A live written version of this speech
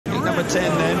number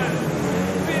 10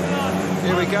 then.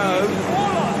 Here we go.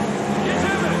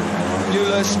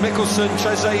 Julius, Mikkelsen,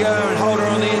 Trezeguet and Holder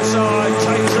on the inside.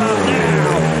 Takes up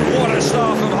now. What a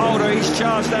start from Holder. He's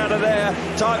charged out of there.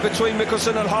 Tight between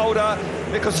Mikkelsen and Holder.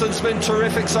 Mikkelsen's been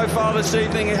terrific so far this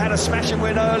evening. He had a smashing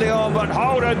win early on, but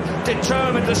Holder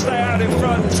determined to stay out in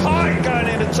front. Tight going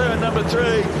into turn number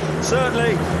 3.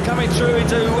 Certainly coming through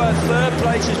into third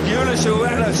place is Julius, who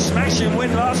had a smashing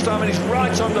win last time, and he's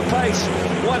right on the pace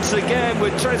once again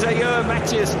with Trezeguet,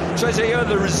 Matthias Trezeguet,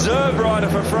 the reserve rider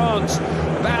for France,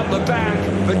 about the back.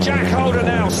 But Jack Holder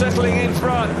now settling in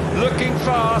front, looking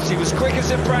fast. He was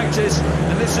quickest in practice,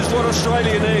 and this is what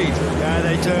Australia need. Yeah,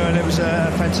 they do, and it was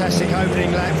a fantastic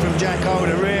opening lap from Jack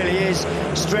Holder. Really is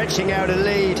stretching out a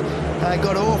lead.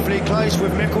 Got awfully close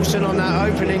with Mikkelsen on that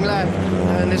opening lap,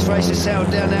 and this race is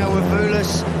settled down now with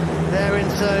Vulis. They're in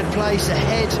third place,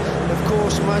 ahead, of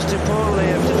course, most importantly,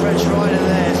 of the French rider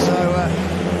there,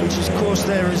 so which is, of course,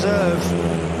 their reserve.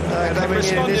 They've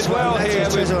responded well here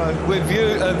with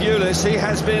Vulis. He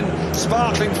has been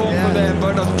sparkling form for them,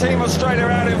 but Team Australia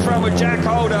out in front with Jack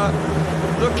Holder.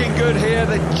 Looking good here.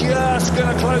 They're just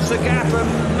going to close the gap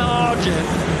and margin.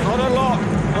 Not a lot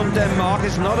on Denmark.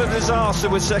 It's not a disaster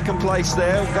with second place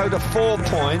there. We'll go to 4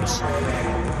 points.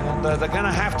 And they're going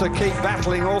to have to keep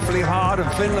battling awfully hard.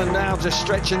 And Finland now just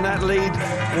stretching that lead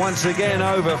once again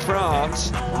over France.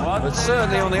 But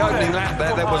certainly on the opening lap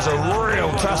there was a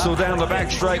real tussle down the back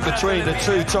straight between the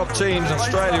two top teams,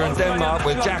 Australia and Denmark,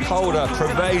 with Jack Holder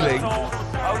prevailing.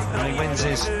 And he wins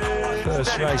his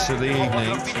first race of the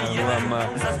evening,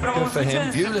 so good for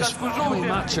him. Vulis very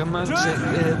much amongst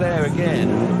it there again.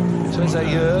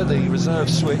 Trezeguet, the reserve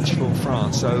switch for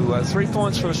France. So 3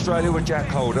 points for Australia with Jack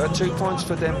Holder, 2 points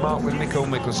for Denmark with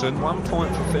Mikkelsen, 1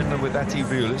 point for Finland with Ahti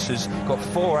Vulis, who's got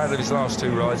 4 out of his last 2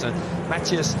 rides, and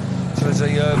Matthias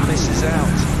Trezeguet misses out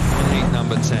on heat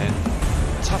number 10.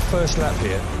 Tough first lap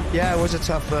here. Yeah, it was a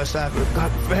tough first lap. It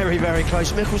got very, very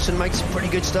close. Mikkelsen makes a pretty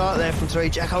good start there from 3.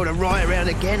 Jack Holder right around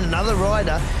again. Another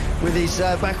rider with his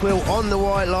back wheel on the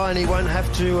white line. He won't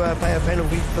have to pay a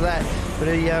penalty for that.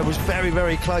 But he was very,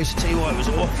 very close. I tell you what, it was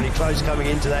awfully close coming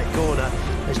into that corner.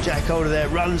 As Jack Holder there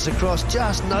runs across,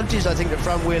 just nudges, I think, the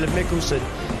front wheel of Mikkelsen.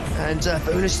 And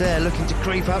Vulis there looking to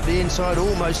creep up the inside,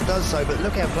 almost does so, but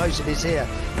look how close it is here.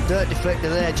 Dirt deflector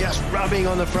there, just rubbing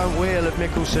on the front wheel of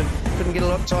Mikkelsen. Couldn't get a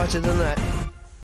lot tighter than that.